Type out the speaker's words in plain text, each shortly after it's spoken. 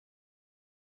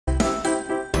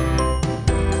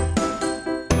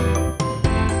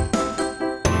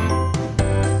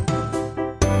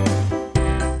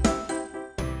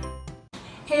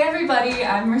everybody,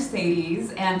 I'm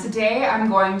Mercedes, and today I'm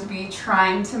going to be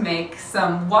trying to make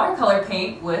some watercolor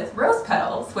paint with rose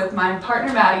petals with my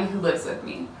partner Maddie, who lives with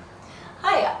me.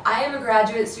 Hi, I am a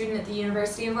graduate student at the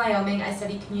University of Wyoming. I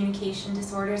study communication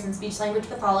disorders and speech-language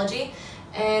pathology,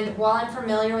 and while I'm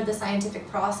familiar with the scientific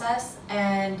process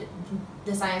and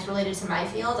the science related to my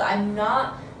field, I'm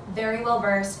not very well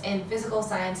versed in physical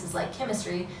sciences like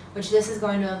chemistry, which this is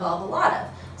going to involve a lot of.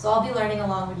 So I'll be learning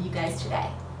along with you guys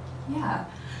today. Yeah.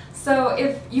 So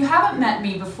if you haven't met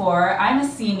me before, I'm a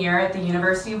senior at the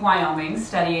University of Wyoming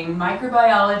studying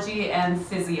microbiology and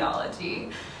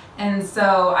physiology. And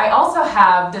so I also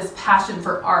have this passion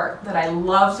for art that I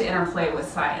love to interplay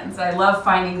with science. I love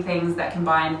finding things that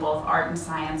combine both art and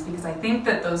science because I think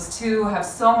that those two have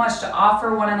so much to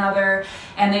offer one another,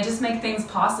 and they just make things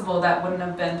possible that wouldn't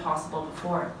have been possible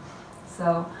before.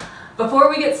 So before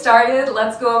we get started,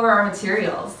 let's go over our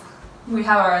materials. We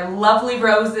have our lovely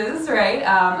roses, right?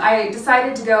 I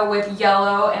decided to go with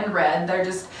yellow and red. They're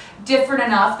just different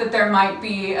enough that there might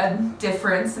be a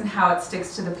difference in how it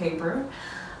sticks to the paper.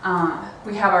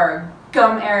 We have our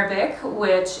gum arabic,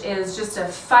 which is just a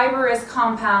fibrous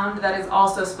compound that is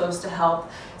also supposed to help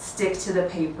stick to the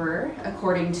paper,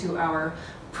 according to our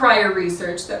prior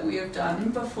research that we have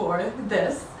done before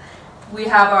this. We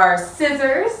have our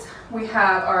scissors. We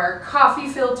have our coffee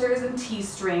filters and tea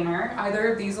strainer.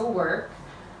 Either of these will work.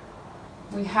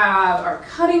 We have our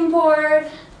cutting board,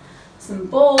 some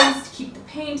bowls to keep the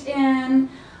paint in,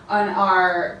 and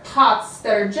our pots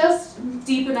that are just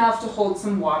deep enough to hold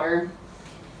some water.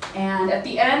 And at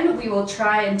the end, we will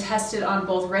try and test it on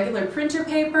both regular printer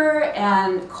paper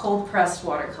and cold pressed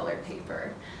watercolor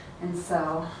paper. And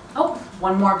so, oh,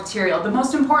 one more material, the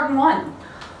most important one.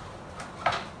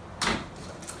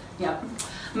 Yep.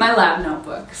 My lab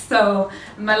notebook. So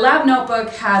my lab notebook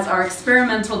has our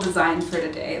experimental design for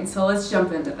today, and so let's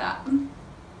jump into that.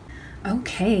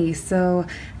 Okay, so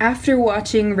after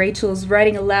watching Rachel's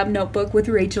Writing a Lab Notebook with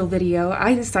Rachel video,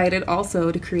 I decided also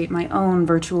to create my own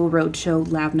virtual roadshow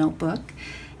lab notebook.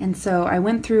 And so I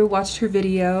went through, watched her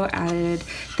video, added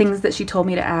things that she told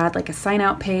me to add, like a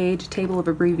sign-out page, table of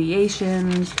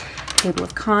abbreviations, table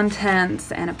of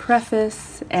contents, and a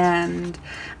preface. And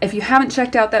if you haven't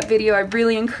checked out that video, I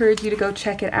really encourage you to go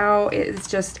check it out. It's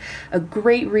just a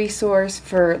great resource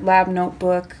for lab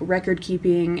notebook, record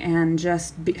keeping, and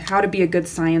just how to be a good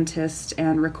scientist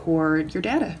and record your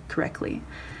data correctly.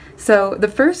 So the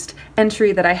first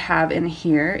entry that I have in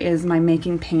here is my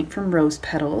making paint from rose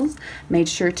petals. Made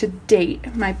sure to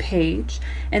date my page.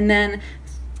 And then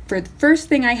for the first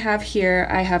thing I have here,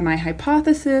 I have my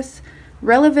hypothesis,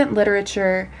 relevant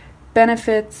literature,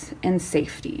 benefits, and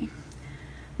safety.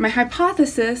 My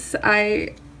hypothesis,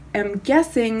 I am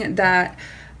guessing that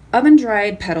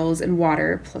oven-dried petals and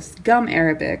water plus gum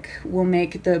arabic will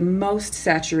make the most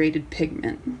saturated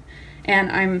pigment.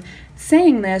 And I'm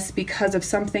saying this because of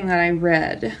something that I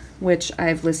read, which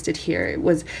I've listed here. It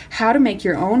was how to make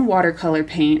your own watercolor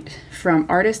paint from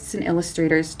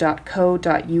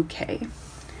artistsandillustrators.co.uk.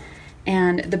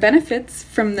 And the benefits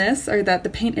from this are that the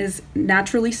paint is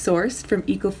naturally sourced from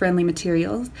eco-friendly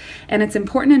materials, and it's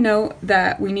important to note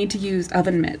that we need to use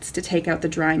oven mitts to take out the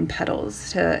drying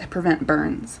petals to prevent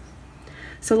burns.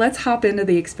 So let's hop into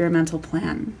the experimental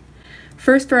plan.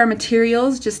 First, for our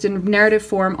materials, just in narrative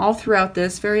form all throughout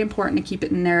this, very important to keep it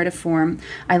in narrative form.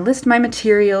 I list my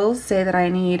materials, say that I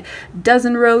need a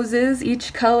dozen roses,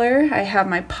 each color. I have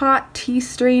my pot, tea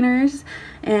strainers,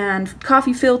 and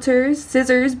coffee filters,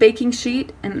 scissors, baking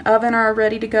sheet, and oven are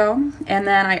ready to go. And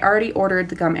then I already ordered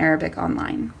the gum arabic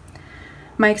online.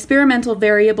 My experimental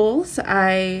variables,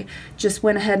 I just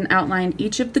went ahead and outlined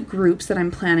each of the groups that I'm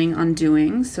planning on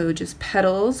doing. So just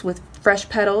petals with fresh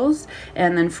petals,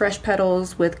 and then fresh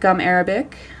petals with gum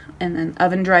arabic, and then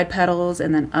oven-dried petals,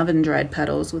 and then oven-dried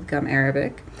petals with gum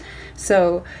arabic.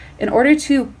 So in order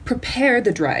to prepare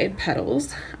the dried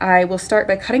petals, I will start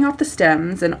by cutting off the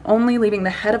stems and only leaving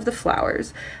the head of the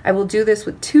flowers. I will do this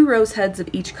with 2 rose heads of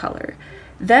each color.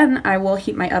 Then I will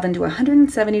heat my oven to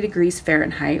 170 degrees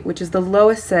Fahrenheit, which is the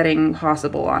lowest setting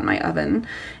possible on my oven,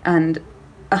 and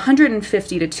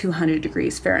 150 to 200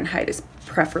 degrees Fahrenheit is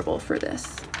preferable for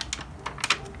this.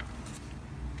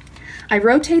 I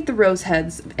rotate the rose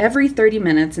heads every 30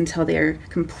 minutes until they are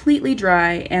completely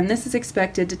dry, and this is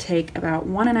expected to take about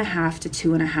 1.5 to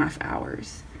 2.5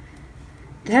 hours.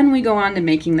 Then we go on to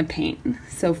making the paint.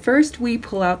 So first we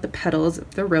pull out the petals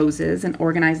of the roses and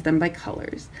organize them by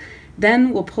colors.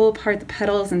 Then we'll pull apart the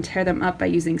petals and tear them up by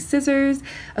using scissors.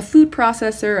 A food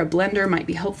processor, a blender might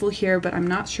be helpful here, but I'm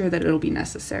not sure that it'll be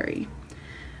necessary.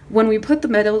 When we put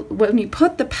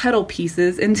the petal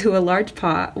pieces into a large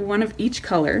pot, one of each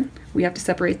color, we have to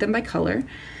separate them by color,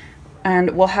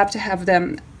 And we'll have to have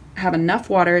them have enough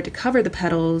water to cover the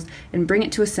petals and bring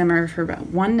it to a simmer for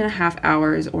about 1.5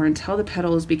 hours or until the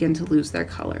petals begin to lose their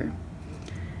color.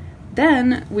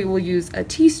 Then we will use a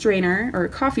tea strainer or a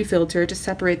coffee filter to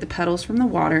separate the petals from the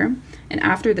water. And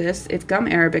after this, if gum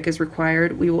arabic is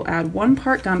required, we will add 1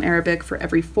 part gum arabic for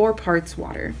every 4 parts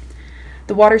water.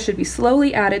 The water should be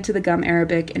slowly added to the gum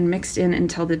arabic and mixed in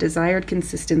until the desired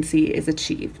consistency is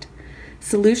achieved.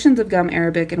 Solutions of gum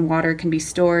arabic and water can be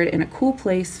stored in a cool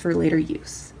place for later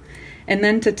use. And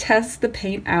then to test the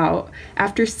paint out,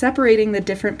 after separating the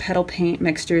different petal paint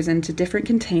mixtures into different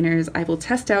containers, I will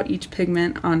test out each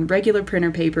pigment on regular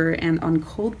printer paper and on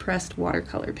cold pressed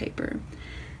watercolor paper.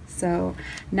 So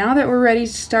now that we're ready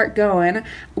to start going,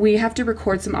 we have to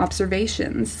record some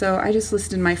observations. So I just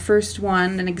listed my first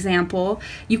one, an example.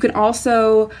 You can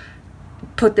also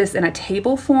put this in a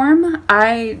table form.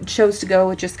 I chose to go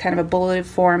with just kind of a bulleted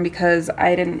form because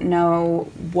I didn't know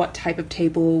what type of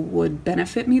table would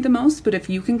benefit me the most, but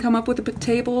if you can come up with a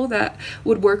table that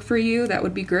would work for you, that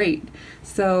would be great.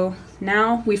 So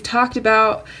now we've talked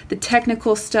about the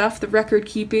technical stuff, the record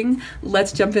keeping,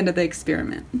 let's jump into the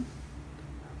experiment.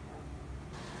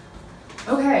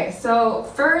 Okay, so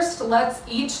first let's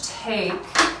each take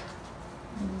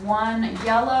 1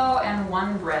 yellow and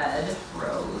 1 red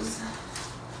rose.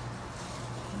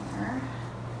 Here.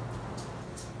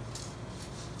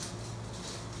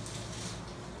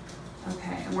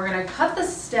 Okay, and we're going to cut the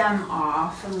stem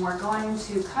off, and we're going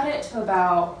to cut it to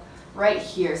about right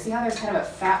here. See how there's kind of a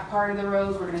fat part of the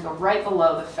rose? We're going to go right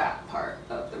below the fat part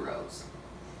of the rose.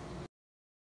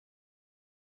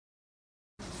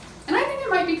 And I think it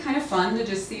might be kind of fun to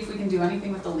just see if we can do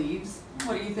anything with the leaves.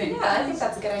 What do you think? Yeah, I think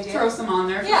that's a good idea. Throw some on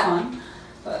there for fun.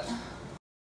 But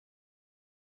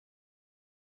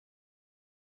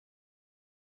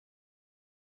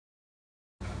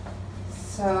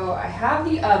so I have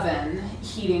the oven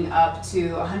heating up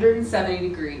to 170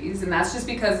 degrees, and that's just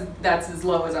because that's as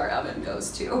low as our oven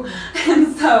goes to.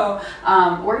 And so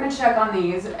we're going to check on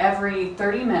these every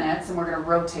 30 minutes, and we're going to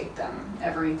rotate them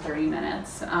every 30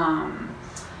 minutes.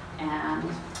 And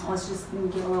let's just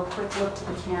give a little quick look to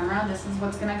the camera. This is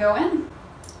what's going to go in.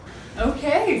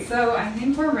 Okay, so I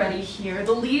think we're ready here.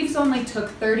 The leaves only took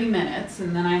 30 minutes,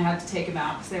 and then I had to take them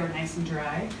out because they were nice and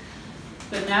dry.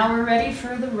 But now we're ready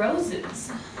for the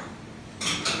roses.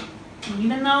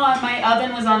 Even though my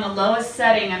oven was on the lowest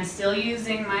setting, I'm still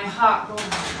using my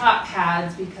hot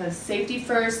pads because safety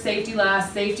first, safety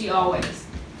last, safety always.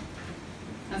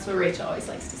 That's what Rachel always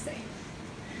likes to say.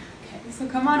 Okay, so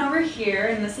come on over here,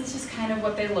 and this is just kind of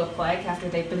what they look like after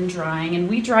they've been drying. And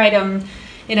we dried them,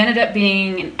 it ended up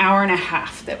being an hour and a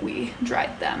half that we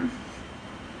dried them.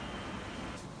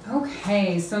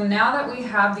 Okay, so now that we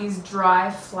have these dry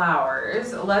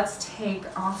flowers, let's take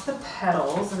off the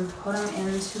petals and put them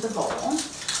into the bowl,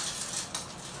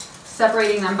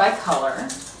 separating them by color.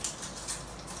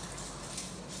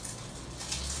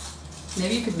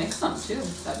 Maybe you could mix them too.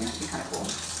 That'd be kind of cool.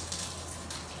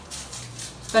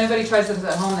 If anybody tries this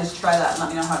at home, they should try that and let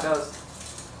me know how it goes.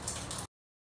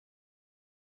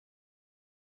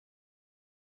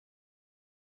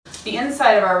 The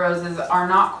inside of our roses are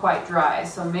not quite dry,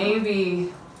 so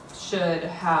maybe should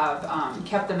have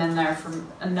kept them in there for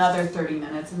another 30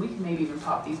 minutes, and we can maybe even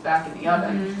pop these back in the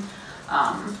oven.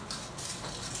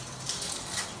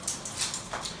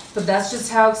 But that's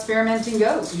just how experimenting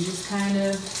goes. You just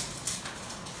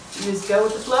go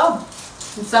with the flow.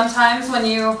 And sometimes when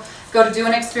you go to do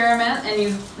an experiment and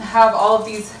you have all of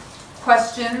these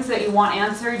questions that you want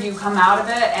answered, you come out of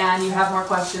it and you have more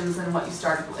questions than what you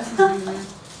started with.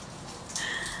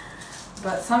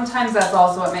 But sometimes that's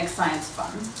also what makes science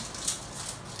fun,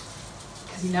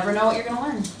 because you never know what you're going to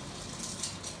learn.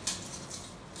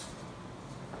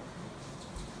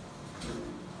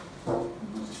 We'll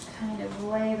just kind of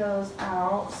lay those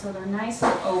out so they're nice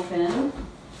and open.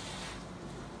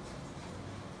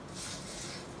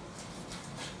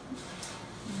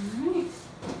 All right,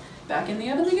 back in the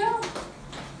oven we go.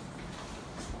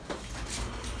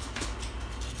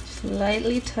 Just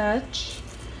lightly touch.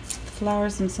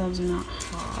 Flowers themselves are not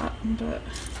hot, but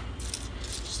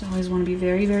just always want to be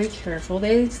very, very careful.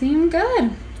 They seem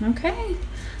good. Okay,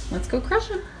 let's go crush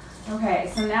them.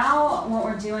 Okay, so now what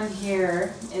we're doing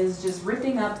here is just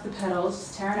ripping up the petals,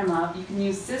 just tearing them up. You can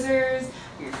use scissors,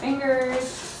 or your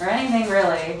fingers, or anything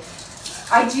really.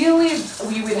 Ideally,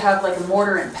 we would have like a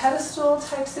mortar and pestle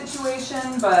type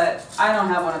situation, but I don't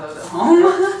have one of those at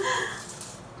home.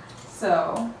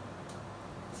 So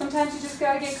sometimes you just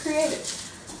gotta get creative.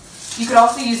 You could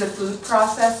also use a food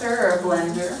processor or a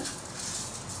blender.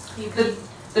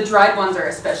 The dried ones are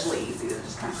especially easy. They're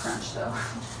just kind of crunch though.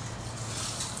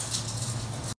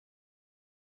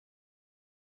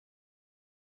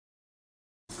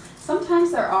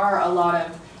 sometimes there are a lot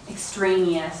of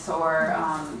extraneous or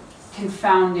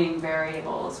confounding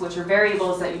variables, which are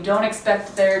variables that you don't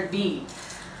expect there to be.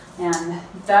 And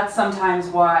that's sometimes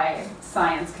why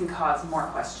science can cause more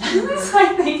questions,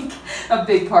 I think. A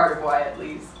big part of why, at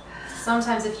least.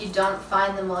 Sometimes if you don't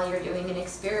find them while you're doing an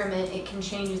experiment, it can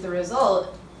change the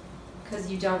result because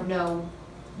you don't know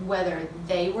whether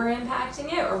they were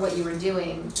impacting it or what you were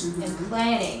doing and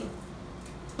planning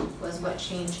was what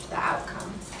changed the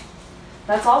outcome.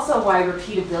 That's also why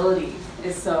repeatability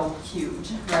is so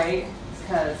huge, right?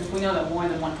 Because if we know that more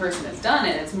than one person has done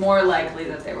it, it's more likely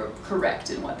that they were correct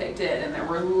in what they did, and there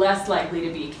were less likely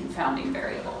to be confounding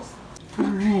variables. All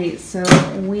right, so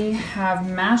we have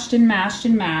mashed and mashed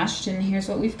and mashed, and here's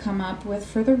what we've come up with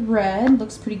for the red.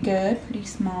 Looks pretty good, pretty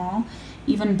small.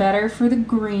 Even better for the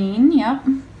green, yep.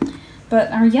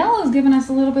 But our yellow's given us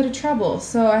a little bit of trouble,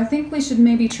 so I think we should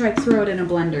maybe try to throw it in a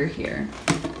blender here.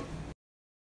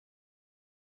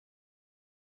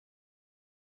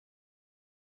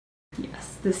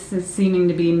 Yes, this is seeming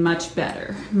to be much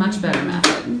better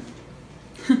method.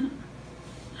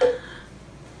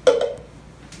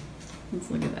 Let's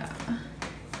look at that.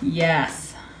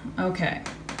 Yes. Okay.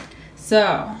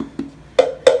 So,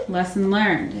 lesson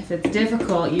learned. If it's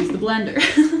difficult, use the blender.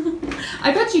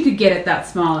 I bet you could get it that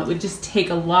small. It would just take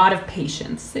a lot of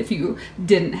patience if you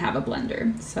didn't have a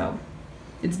blender. So,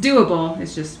 it's doable.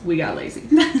 It's just we got lazy.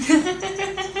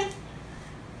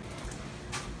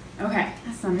 Okay,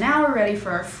 so now we're ready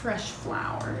for our fresh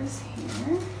flowers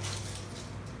here.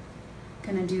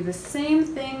 Gonna do the same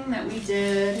thing that we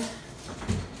did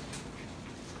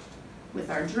with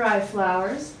our dry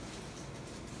flowers.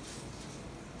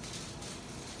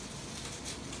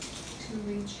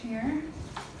 To each here.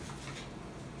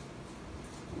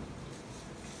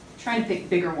 Try and pick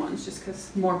bigger ones just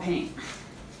because more paint.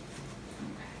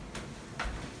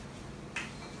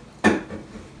 Okay.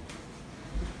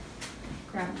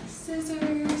 Grab my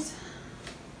scissors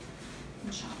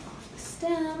and chop off the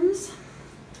stems.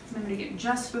 I'm going to get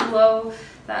just below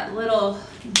that little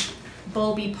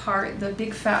bulby part, the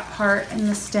big fat part in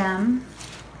the stem.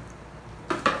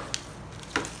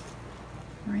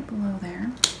 Right below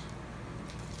there.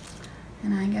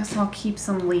 And I guess I'll keep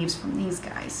some leaves from these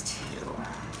guys too.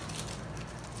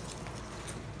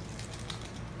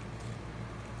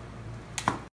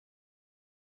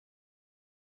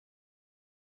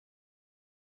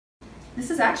 This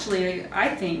is actually, I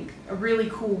think, a really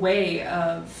cool way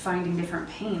of finding different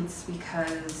paints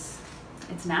because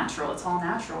it's natural. It's all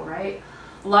natural, right?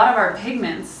 A lot of our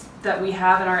pigments that we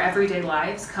have in our everyday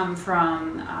lives come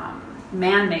from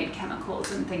man-made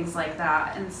chemicals and things like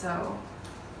that. And so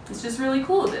it's just really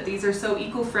cool that these are so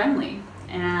eco-friendly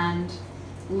and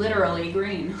literally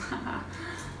green.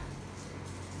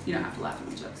 You don't have to laugh at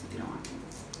my jokes if you don't want to.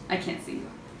 I can't see you.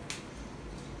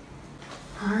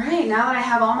 All right, now that I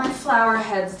have all my flower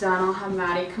heads done, I'll have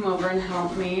Maddie come over and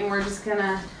help me. We're just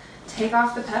gonna take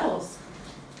off the petals.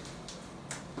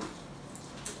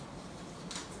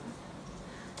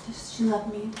 Does she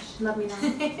love me? Does she love me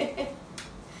now?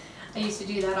 I used to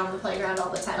do that on the playground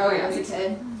all the time Oh when yeah, I was a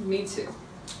kid. Me too.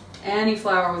 Any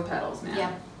flower with petals, man.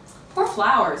 Yeah. Poor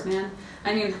flowers, man.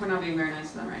 I mean, we're not being very nice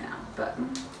to them right now, but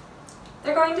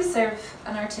They're going to serve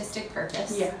an artistic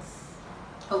purpose. yes.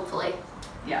 Hopefully.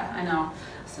 Yeah, I know.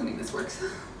 Assuming this works.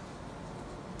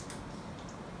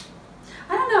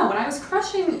 I don't know, when I was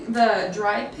crushing the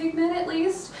dried pigment at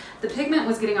least, the pigment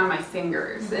was getting on my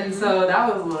fingers, and so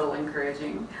that was a little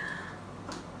encouraging.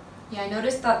 Yeah, I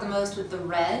noticed that the most with the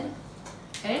red.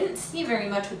 I didn't see very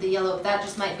much with the yellow, but that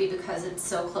just might be because it's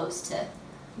so close to,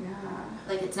 Yeah.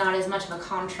 like it's not as much of a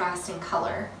contrast in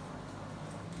color.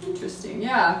 Interesting,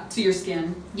 yeah. To your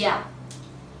skin. Yeah.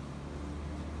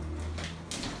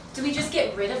 Do we just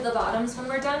get rid of the bottoms when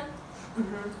we're done?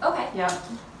 Mm-hmm. Okay. Yep.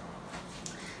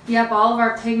 Yep, all of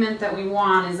our pigment that we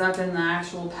want is up in the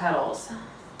actual petals.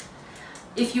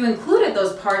 If you included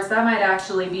those parts, that might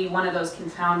actually be one of those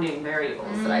confounding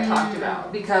variables that I talked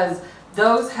about, because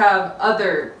those have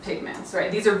other pigments,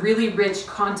 right? These are really rich,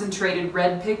 concentrated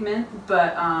red pigment,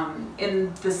 but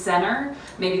in the center,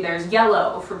 maybe there's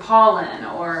yellow for pollen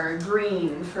or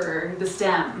green for the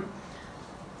stem.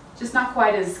 Just not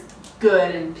quite as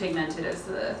good and pigmented as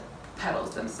the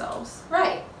petals themselves.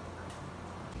 Right.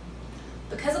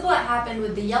 Because of what happened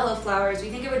with the yellow flowers, we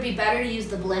think it would be better to use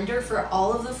the blender for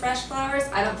all of the fresh flowers.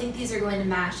 I don't think these are going to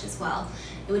mash as well.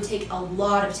 It would take a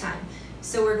lot of time.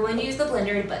 So we're going to use the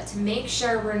blender, but to make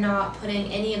sure we're not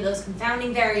putting any of those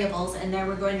confounding variables in there,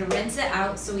 we're going to rinse it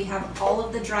out so we have all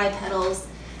of the dry petals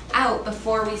out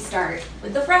before we start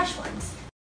with the fresh ones.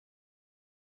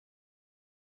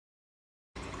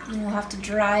 And we'll have to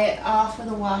dry it off with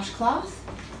a washcloth.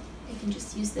 You can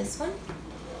just use this one.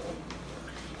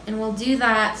 And we'll do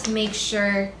that to make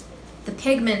sure the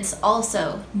pigments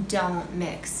also don't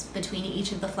mix between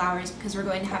each of the flowers, because we're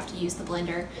going to have to use the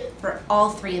blender for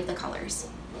all 3 of the colors.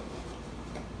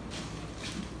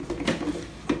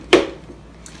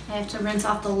 I have to rinse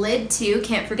off the lid too,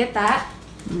 can't forget that.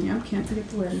 Yep, can't forget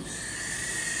the lid.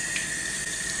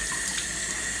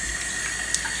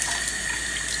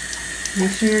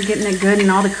 Make sure you're getting it good in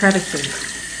all the crevices.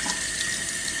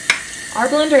 Our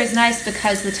blender is nice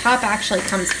because the top actually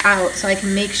comes out, so I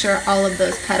can make sure all of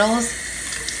those petals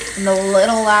and the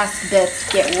little last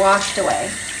bits get washed away.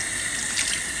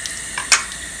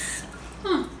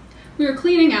 Huh. We were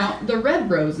cleaning out the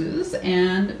red roses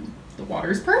and the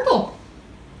water's purple.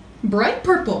 Bright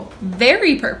purple.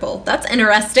 Very purple. That's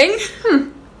interesting.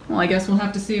 Well, I guess we'll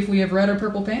have to see if we have red or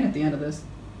purple paint at the end of this.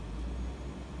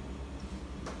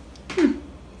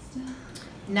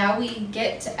 Now we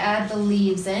get to add the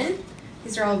leaves in.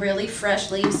 These are all really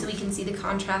fresh leaves, so we can see the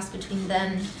contrast between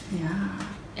them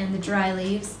and the dry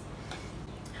leaves.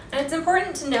 And it's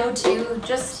important to know too,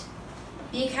 just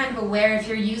be kind of aware if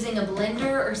you're using a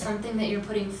blender or something that you're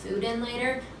putting food in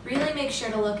later, really make sure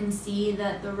to look and see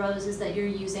that the roses that you're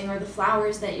using or the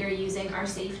flowers that you're using are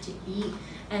safe to eat,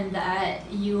 and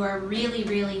that you are really,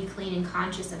 really clean and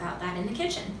conscious about that in the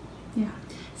kitchen. Yeah.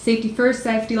 Safety first,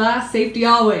 safety last, safety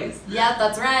always. Yep,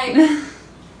 that's right.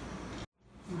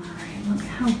 Alright, look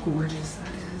how gorgeous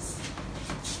that is.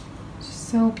 Just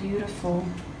so beautiful.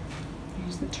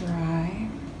 Here's the dry.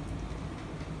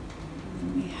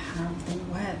 And we have the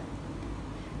wet.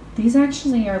 These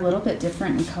actually are a little bit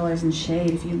different in colors and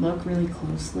shade. If you look really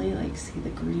closely, like see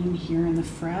the green here in the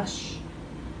fresh,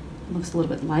 it looks a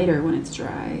little bit lighter when it's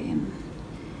dry.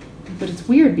 But it's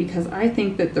weird because I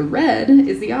think that the red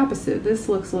is the opposite. This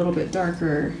looks a little bit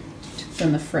darker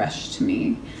than the fresh to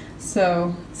me.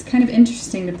 So it's kind of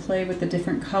interesting to play with the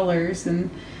different colors and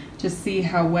just see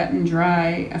how wet and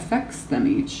dry affects them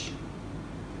each.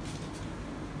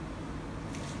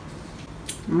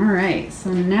 All right,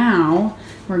 so now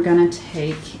we're gonna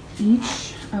take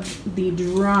each of the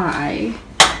dry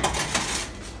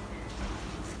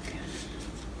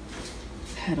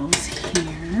petals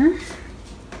here.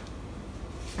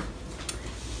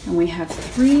 And we have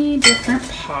 3 different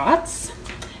pots.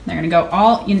 They're gonna go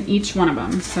all in each one of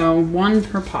them, so 1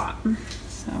 per pot.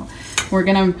 So we're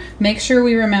gonna make sure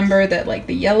we remember that like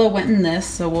the yellow went in this,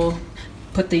 so we'll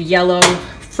put the yellow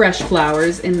fresh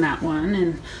flowers in that one,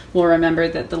 and we'll remember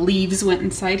that the leaves went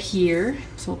inside here,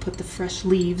 so we'll put the fresh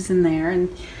leaves in there, and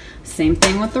same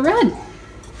thing with the red.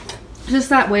 Just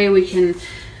that way we can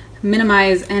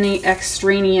minimize any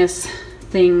extraneous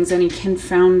things, any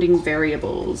confounding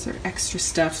variables or extra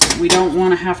stuff that we don't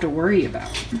want to have to worry about.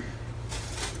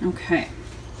 Okay,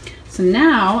 so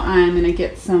now I'm gonna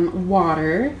get some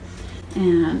water,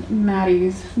 and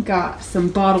Maddie's got some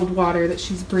bottled water that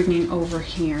she's bringing over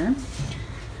here.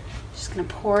 Just gonna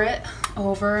pour it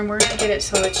over, and we're gonna get it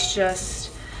so it's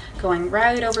just going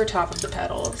right over top of the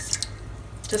petals,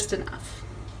 just enough.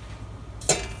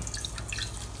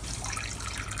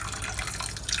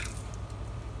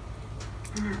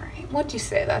 Alright, what'd you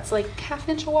say? That's like ½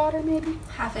 inch of water, maybe?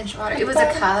 ½ inch water. It was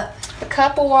a cup. A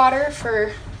cup of water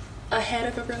for a head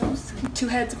of a rose, 2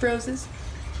 heads of roses.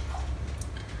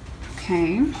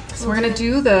 Okay, so we're gonna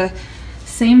do the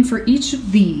same for each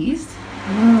of these.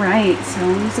 Alright,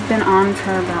 so these have been on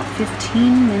for about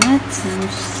 15 minutes, and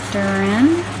just stir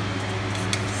in.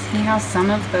 See how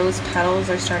some of those petals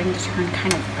are starting to turn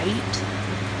kind of white?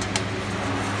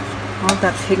 All of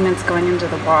that pigment's going into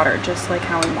the water, just like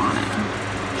how we want it.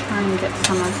 Try and get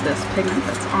some of this pigment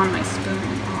that's on my spoon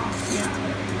off. Yeah,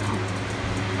 there we go.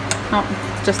 Oh,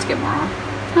 just to get more on.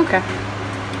 Okay,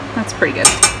 that's pretty good.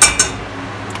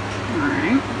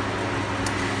 Alright,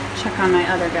 check on my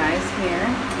other guys here.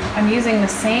 I'm using the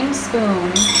same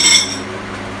spoon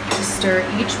to stir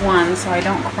each one so I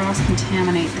don't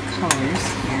cross-contaminate the colors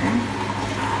here.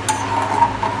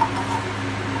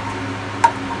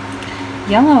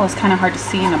 Yellow is kind of hard to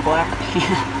see in a black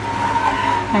pan.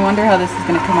 I wonder how this is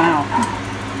going to come out.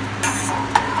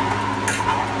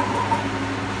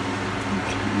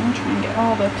 Okay, I'm trying to get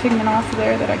all the pigment off of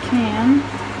there that I can.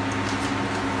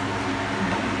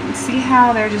 You can see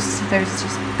how there's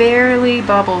just barely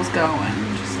bubbles going.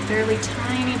 Just barely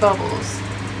tiny bubbles.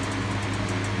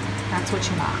 That's what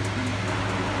you want.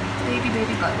 Baby,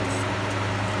 baby bubbles.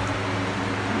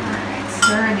 Alright,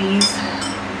 stir these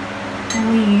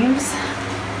leaves.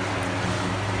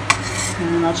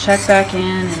 And I'll check back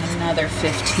in another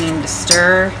 15 to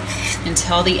stir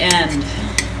until the end.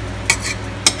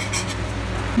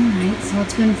 Alright, so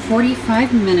it's been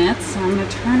 45 minutes, so I'm going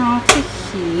to turn off the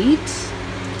heat.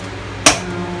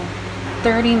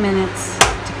 30 minutes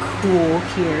to cool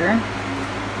here.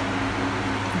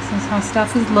 This is how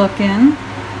stuff is looking.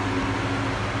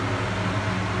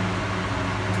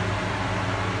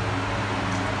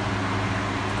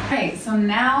 Alright, so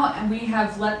now we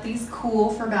have let these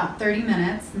cool for about 30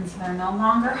 minutes, and so they're no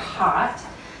longer hot.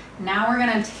 Now we're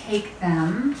going to take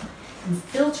them and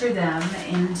filter them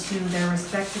into their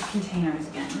respective containers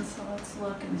again. So let's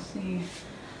look and see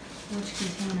which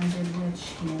container did which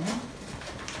here.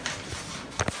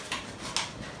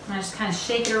 And I just kind of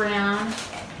shake it around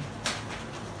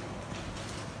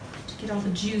to get all the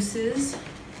juices.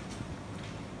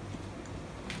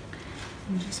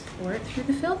 And just pour it through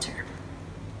the filter.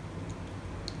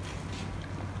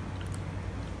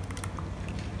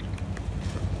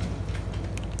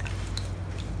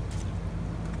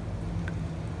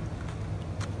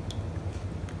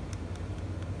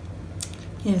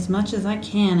 Get as much as I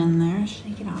can in there,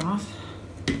 shake it off.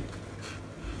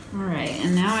 All right,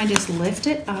 and now I just lift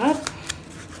it up.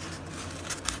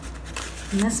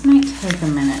 And this might take a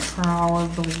minute for all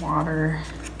of the water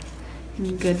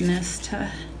and goodness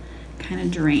to kind of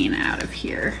drain out of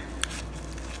here.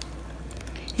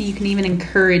 And you can even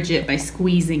encourage it by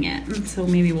squeezing it. And so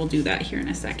maybe we'll do that here in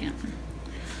a second.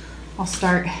 I'll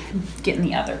start getting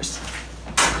the others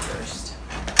first.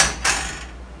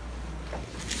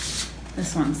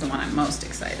 This one's the one I'm most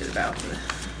excited about, the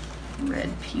red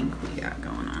pink we got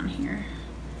going on here.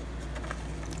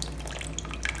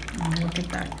 Oh, look at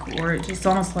that gorge. It's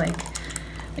almost like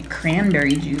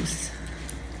cranberry juice.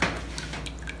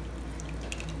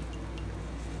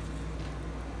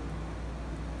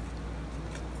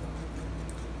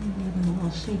 Getting a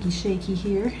little shaky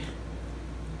here.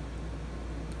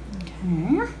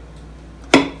 Okay.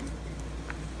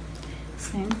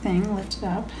 Same thing, lift it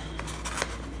up.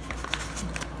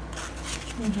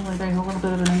 Usually there's a little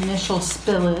bit of an initial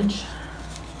spillage.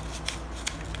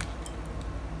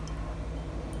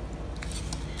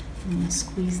 I'm going to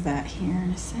squeeze that here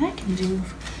in a sec and do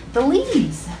the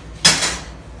leaves.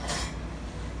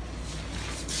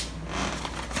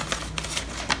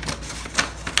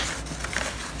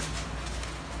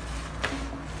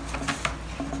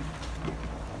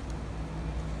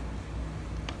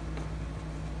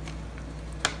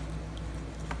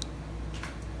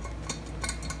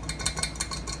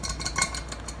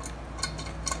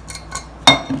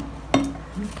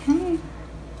 Okay.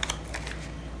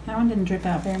 That one didn't drip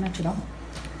out very much at all.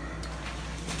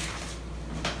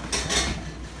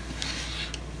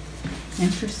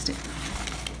 Interesting.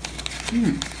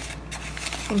 I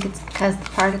think it's because the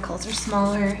particles are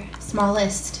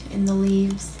smallest in the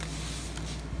leaves.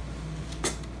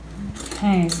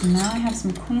 Okay, so now I have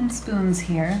some clean spoons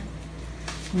here.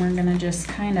 And we're gonna just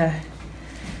kind of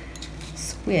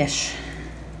squish.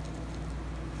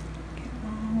 Get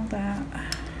all that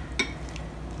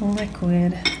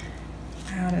liquid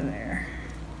out of there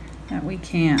that we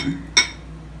can.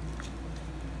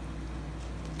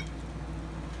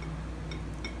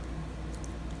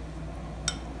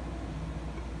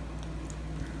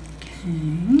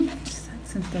 Okay,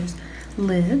 since there's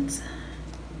lids.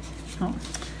 Oh,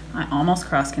 I almost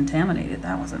cross-contaminated.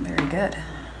 That wasn't very good.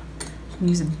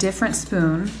 Use a different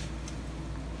spoon.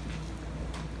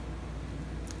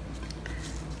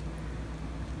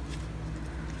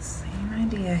 Same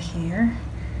idea here.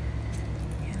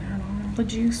 Get out all the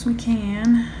juice we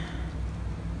can.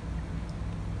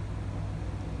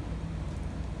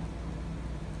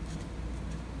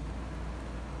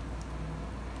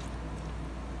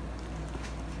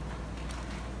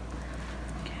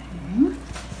 Okay.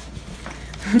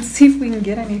 Let's see if we can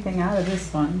get anything out of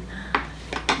this one.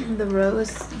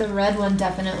 The red one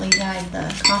definitely dyed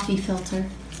the coffee filter.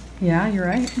 Yeah, you're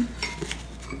right.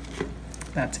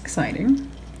 That's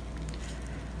exciting.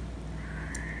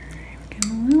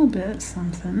 Getting a little bit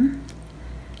something.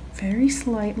 Very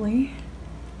slightly.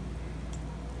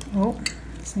 Oh,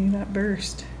 see that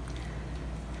burst.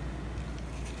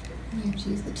 You have to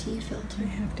use the tea filter. I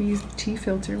have to use the tea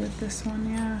filter with this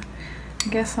one, yeah. I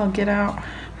guess I'll get out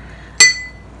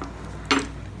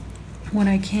what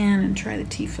I can and try the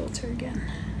tea filter again.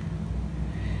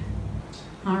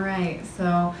 All right,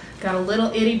 so got a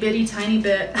little itty bitty tiny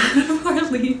bit out of our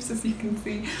leaves, as you can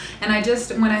see. And I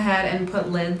just went ahead and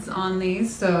put lids on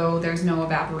these so there's no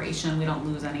evaporation. We don't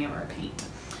lose any of our paint.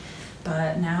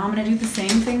 But now I'm gonna do the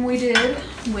same thing we did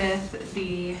with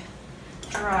the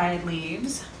dried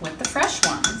leaves with the fresh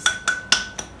ones.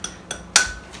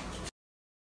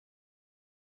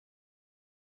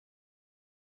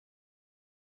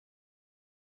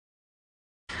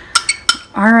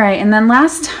 All right, and then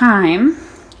last time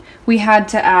we had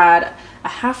to add a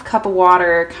half cup of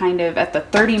water kind of at the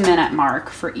 30-minute mark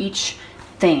for each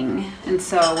thing. And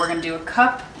so we're gonna do a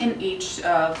cup in each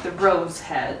of the rose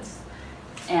heads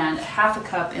and half a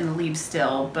cup in the leaves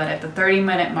still, but at the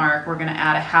 30-minute mark, we're gonna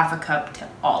add a half a cup to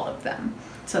all of them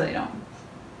so they don't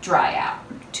dry out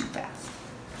too fast.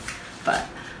 But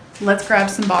let's grab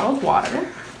some bottled water.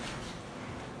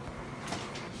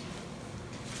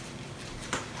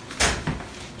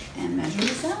 And measure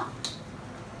this out.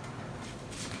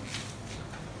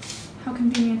 How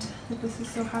convenient that this is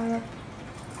so high up.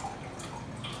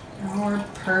 Oh, we're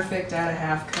perfect at a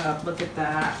half cup. Look at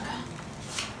that.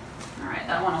 All right,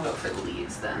 that one will go for the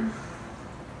leaves then.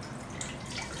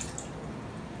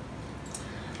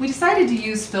 We decided to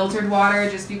use filtered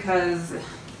water just because it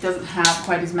doesn't have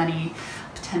quite as many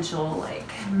potential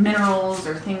like minerals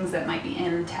or things that might be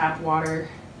in tap water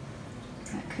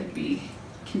that could be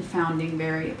confounding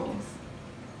variables.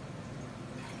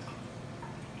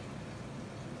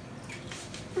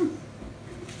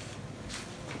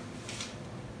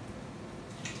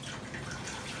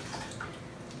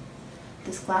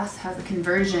 This glass has a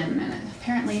conversion, and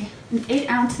apparently 8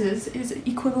 ounces is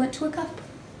equivalent to a cup.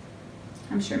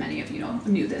 I'm sure many of you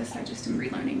knew this. I just am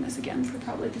relearning this again for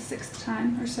probably the 6th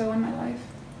time or so in my life.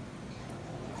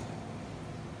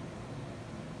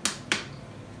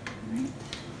 All right.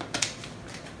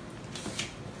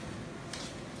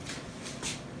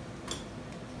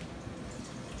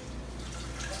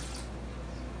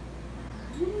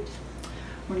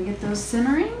 We're gonna get those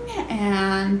simmering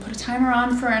and put a timer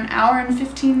on for an hour and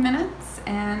 15 minutes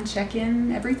and check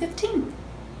in every 15.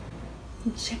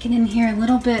 Checking in here a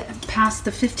little bit past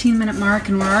the 15-minute mark,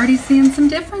 and we're already seeing some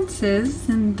differences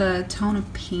in the tone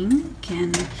of pink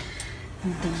and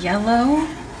the yellow,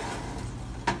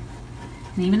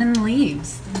 and even in the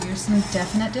leaves. There's some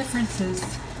definite differences.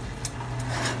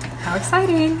 How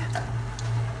exciting!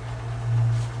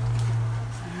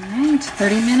 All right,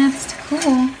 30 minutes to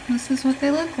cool. This is what they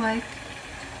look like.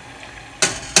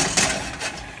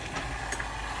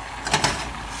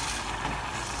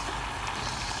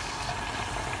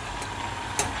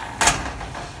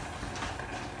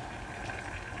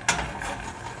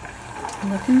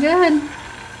 Looking good.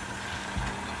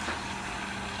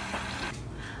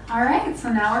 All right,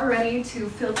 so now we're ready to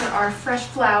filter our fresh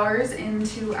flowers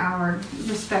into our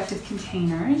respective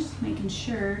containers, making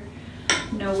sure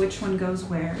you know which one goes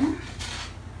where.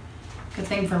 Good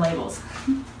thing for labels.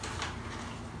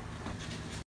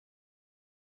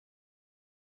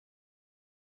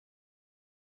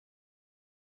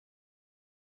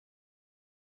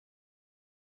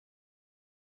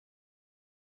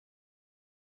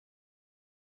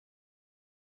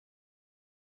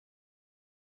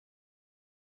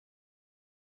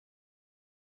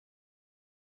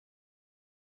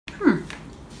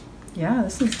 Yeah,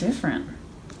 this is different.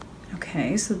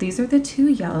 Okay, so these are the 2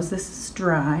 yellows. This is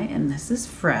dry and this is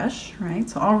fresh, right?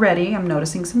 So already I'm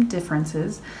noticing some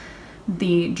differences.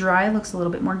 The dry looks a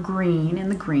little bit more green in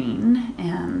the green,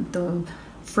 and the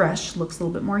fresh looks a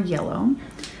little bit more yellow.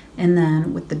 And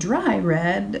then with the dry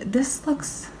red, this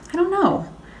looks, I don't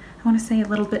know, I want to say a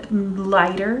little bit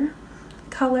lighter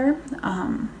color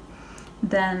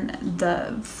than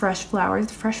the fresh flowers.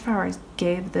 The fresh flowers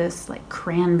gave this like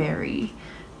cranberry,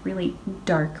 really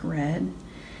dark red.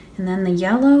 And then the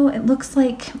yellow, it looks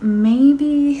like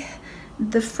maybe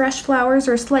the fresh flowers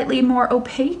are slightly more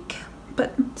opaque,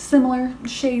 but similar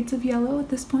shades of yellow at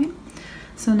this point.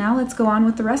 So now let's go on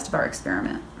with the rest of our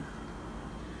experiment.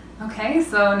 Okay,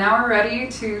 so now we're ready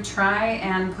to try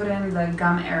and put in the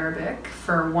gum arabic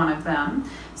for one of them.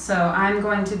 So I'm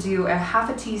going to do a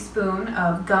half a teaspoon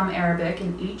of gum arabic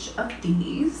in each of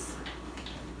these.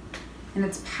 And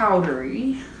it's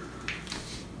powdery.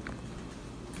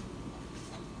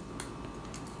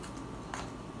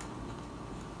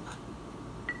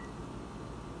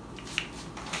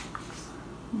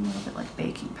 A little bit like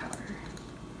baking powder.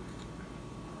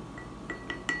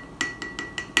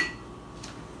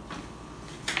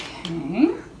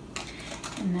 Okay,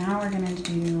 and now we're going to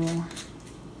do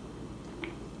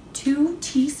 2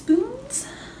 teaspoons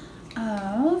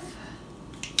of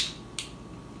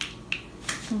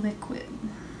liquid.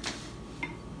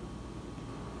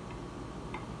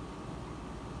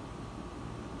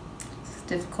 It's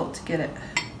difficult to get it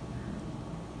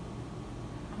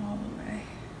all the way.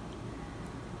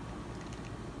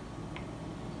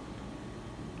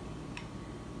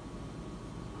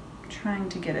 Trying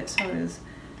to get it so it is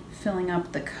filling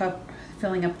up the cup,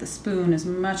 filling up the spoon as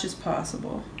much as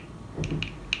possible.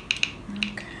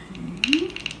 Okay.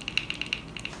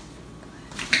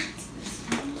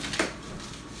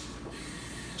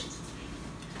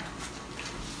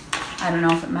 I don't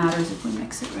know if it matters if we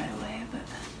mix it right away, but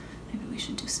maybe we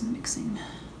should do some mixing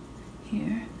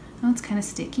here. Oh, it's kind of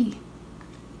sticky.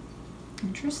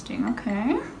 Interesting,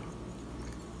 okay.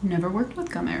 Never worked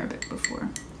with gum arabic before.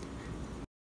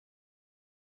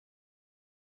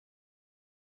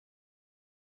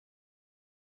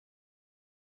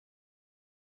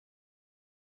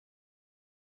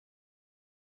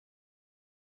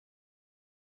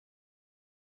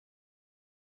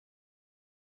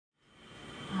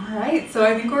 All right, so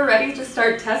I think we're ready to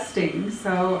start testing.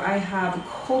 So I have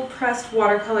cold pressed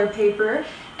watercolor paper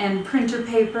and printer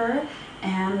paper,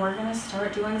 and we're gonna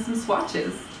start doing some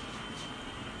swatches.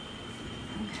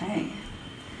 Okay,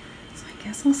 so I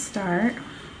guess I'll start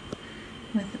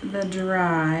with the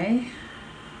dry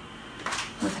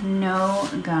with no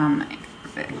gum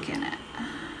arabic in it.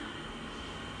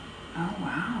 Oh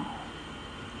wow.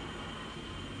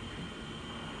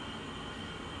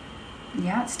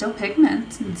 Yeah, it's still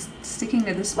pigment and it's sticking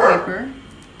to this paper.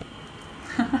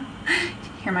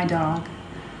 Hear my dog.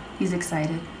 He's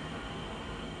excited.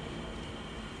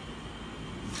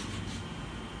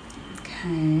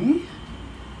 Okay,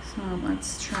 so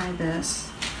let's try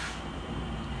this.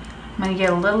 I'm gonna get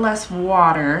a little less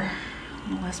water, a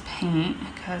little less paint,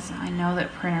 because I know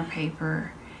that printer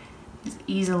paper is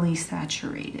easily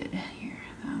saturated. Here,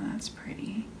 oh, that's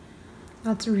pretty.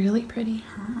 That's really pretty.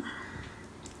 Huh.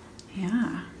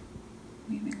 Yeah,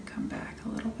 maybe we can come back a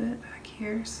little bit back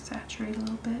here, saturate a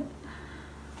little bit.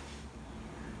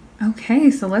 Okay,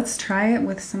 so let's try it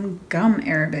with some gum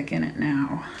arabic in it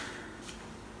now.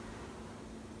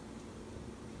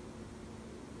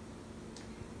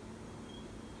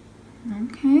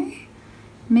 Okay,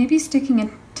 maybe sticking a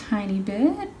tiny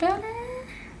bit better.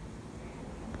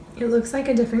 It looks like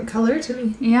a different color to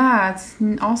me. Yeah, it's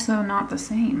also not the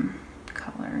same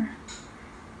color.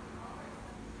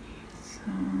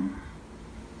 So,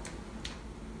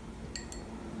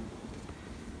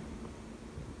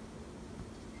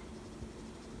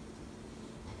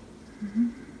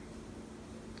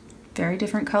 very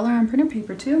different color on printer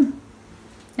paper too.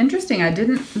 Interesting, I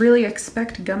didn't really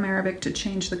expect gum arabic to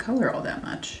change the color all that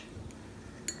much.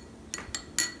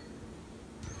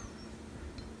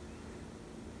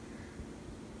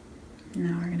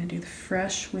 Now we're gonna do the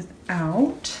fresh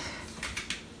without.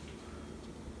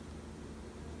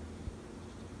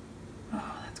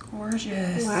 Oh, that's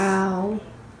gorgeous. Wow.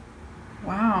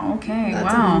 Wow, okay,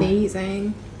 That's wow.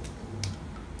 amazing.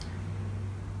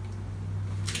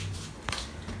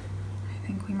 I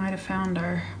think we might have found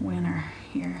our winner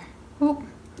here. Oh,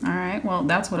 all right, well,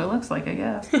 that's what it looks like, I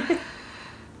guess.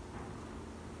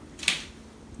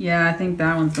 Yeah, I think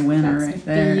that one's the winner. That's right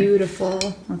there. Beautiful.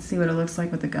 Let's see what it looks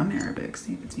like with the gum arabic,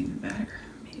 see if it's even better,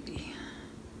 maybe.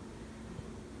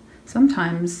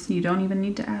 Sometimes you don't even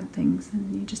need to add things,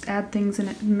 and you just add things and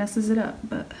it messes it up,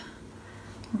 but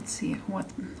let's see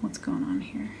what's going on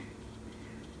here.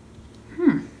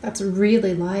 That's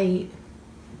really light.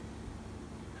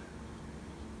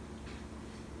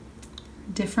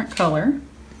 Different color,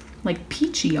 like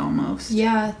peachy almost.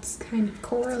 Yeah, it's kind of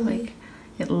corally. Like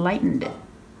it lightened it.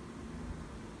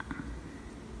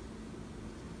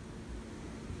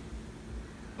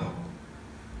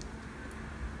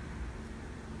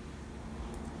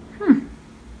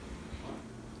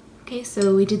 Okay,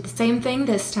 so we did the same thing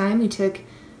this time. We took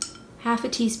half a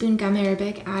teaspoon gum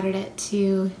arabic, added it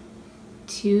to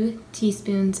 2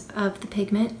 teaspoons of the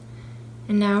pigment,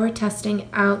 and now we're testing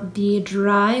out the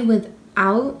dry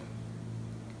without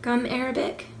gum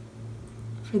arabic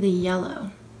for the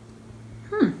yellow.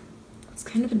 It's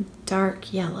kind of a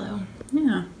dark yellow.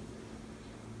 Yeah.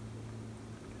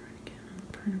 Again on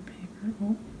the printer paper.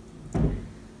 Oh.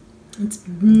 It's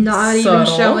not even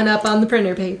Subtle. showing up on the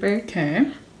printer paper.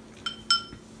 Okay.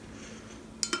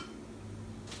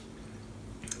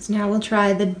 So now we'll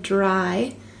try the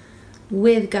dry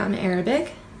with gum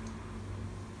arabic.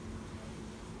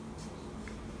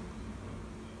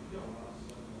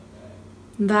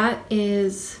 That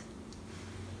is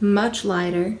much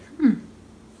lighter.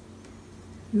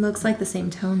 Looks like the same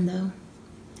tone though.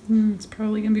 It's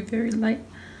probably gonna be very light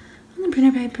on the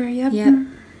printer paper. Yep. Yep.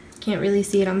 Can't really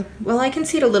see it on the... Well, I can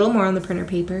see it a little more on the printer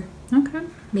paper. Okay.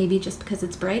 Maybe just because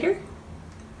it's brighter?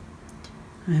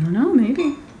 I don't know,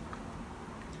 maybe.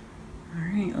 All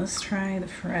right, let's try the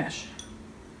fresh.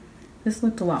 This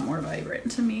looked a lot more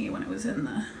vibrant to me when it was in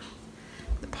the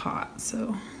pot,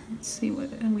 so let's see what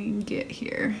we can get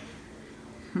here.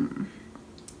 A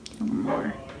little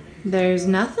more. There's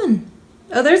nothing.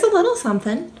 Oh, there's a little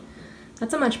something.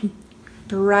 That's a much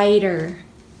brighter,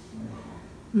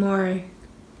 more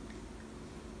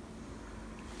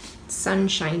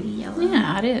sunshiny yellow.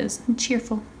 Yeah, it is. And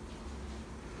cheerful.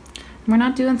 We're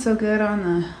not doing so good on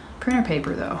the printer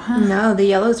paper though, huh? No, the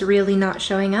yellow's really not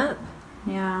showing up.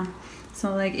 Yeah.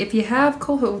 So like if you have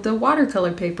the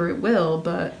watercolor paper, it will,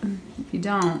 but if you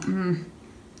don't,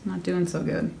 not doing so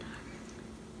good.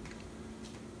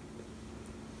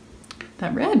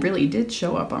 That red really did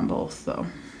show up on both though.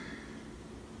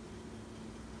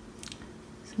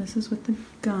 So this is with the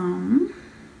gum.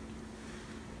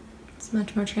 It's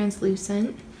much more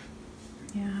translucent.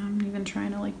 Yeah, I'm even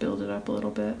trying to like build it up a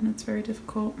little bit and it's very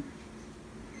difficult.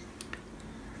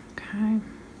 Okay.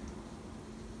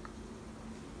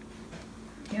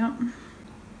 Yep.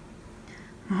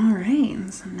 All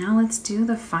right, so now let's do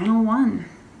the final one,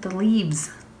 the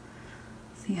leaves.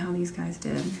 See how these guys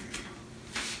did.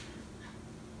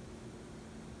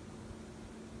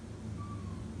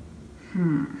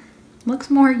 Looks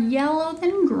more yellow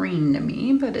than green to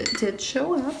me, but it did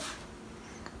show up.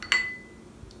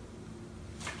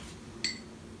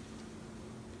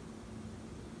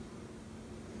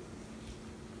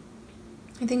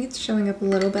 I think it's showing up a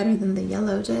little better than the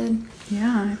yellow did.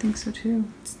 Yeah, I think so too.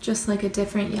 It's just like a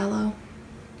different yellow.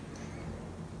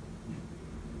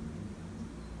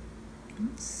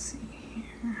 Let's see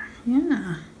here.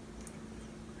 Yeah,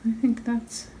 I think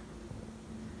that's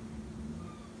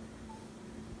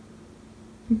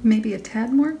maybe a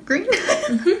tad more green.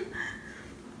 I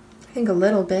think a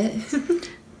little bit.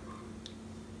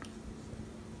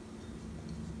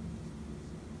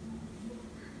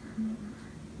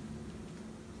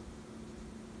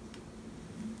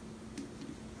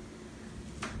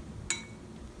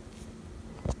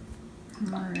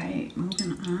 All right,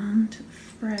 moving on to the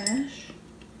fresh.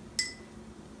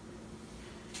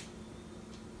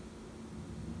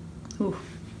 Ooh,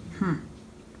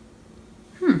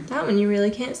 That one you really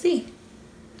can't see.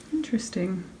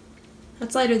 interesting.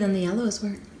 That's lighter than the yellows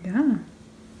were. Yeah.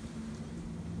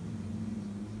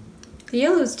 The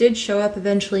yellows did show up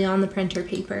eventually on the printer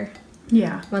paper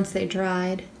Yeah. once they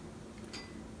dried.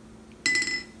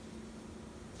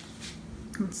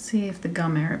 Let's see if the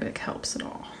gum arabic helps at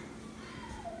all.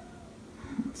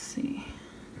 Let's see.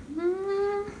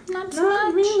 Not so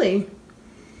Not much. really.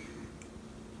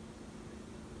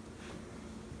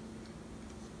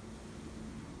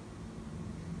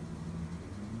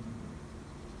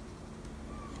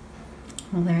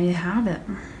 Well, there you have it.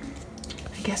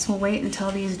 I guess we'll wait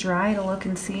until these dry to look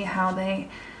and see how they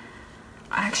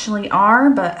actually are,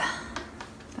 but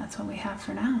that's what we have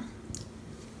for now.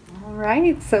 All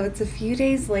right, so it's a few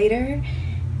days later,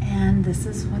 and this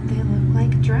is what they look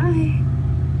like dry.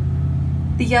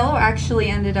 The yellow actually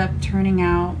ended up turning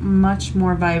out much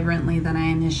more vibrantly than I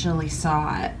initially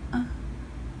saw it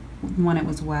when it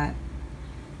was wet.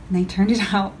 And they turned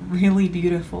it out really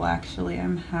beautiful, actually.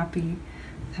 I'm happy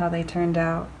with how they turned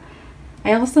out.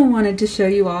 I also wanted to show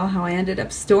you all how I ended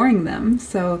up storing them.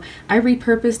 So I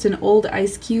repurposed an old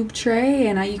ice cube tray,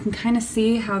 and you can kind of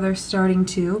see how they're starting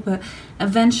to, but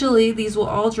eventually these will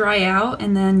all dry out,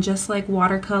 and then just like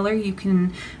watercolor, you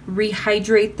can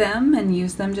rehydrate them and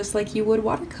use them just like you would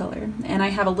watercolor. And I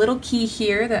have a little key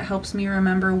here that helps me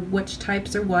remember which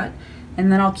types are what,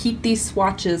 and then I'll keep these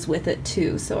swatches with it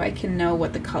too, so I can know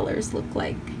what the colors look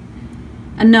like.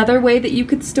 Another way that you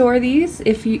could store these,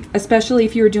 especially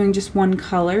if you were doing just one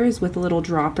color, is with a little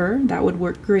dropper. That would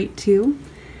work great too.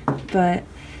 But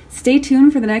stay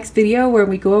tuned for the next video where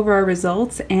we go over our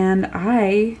results and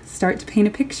I start to paint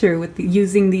a picture with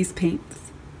using these paints.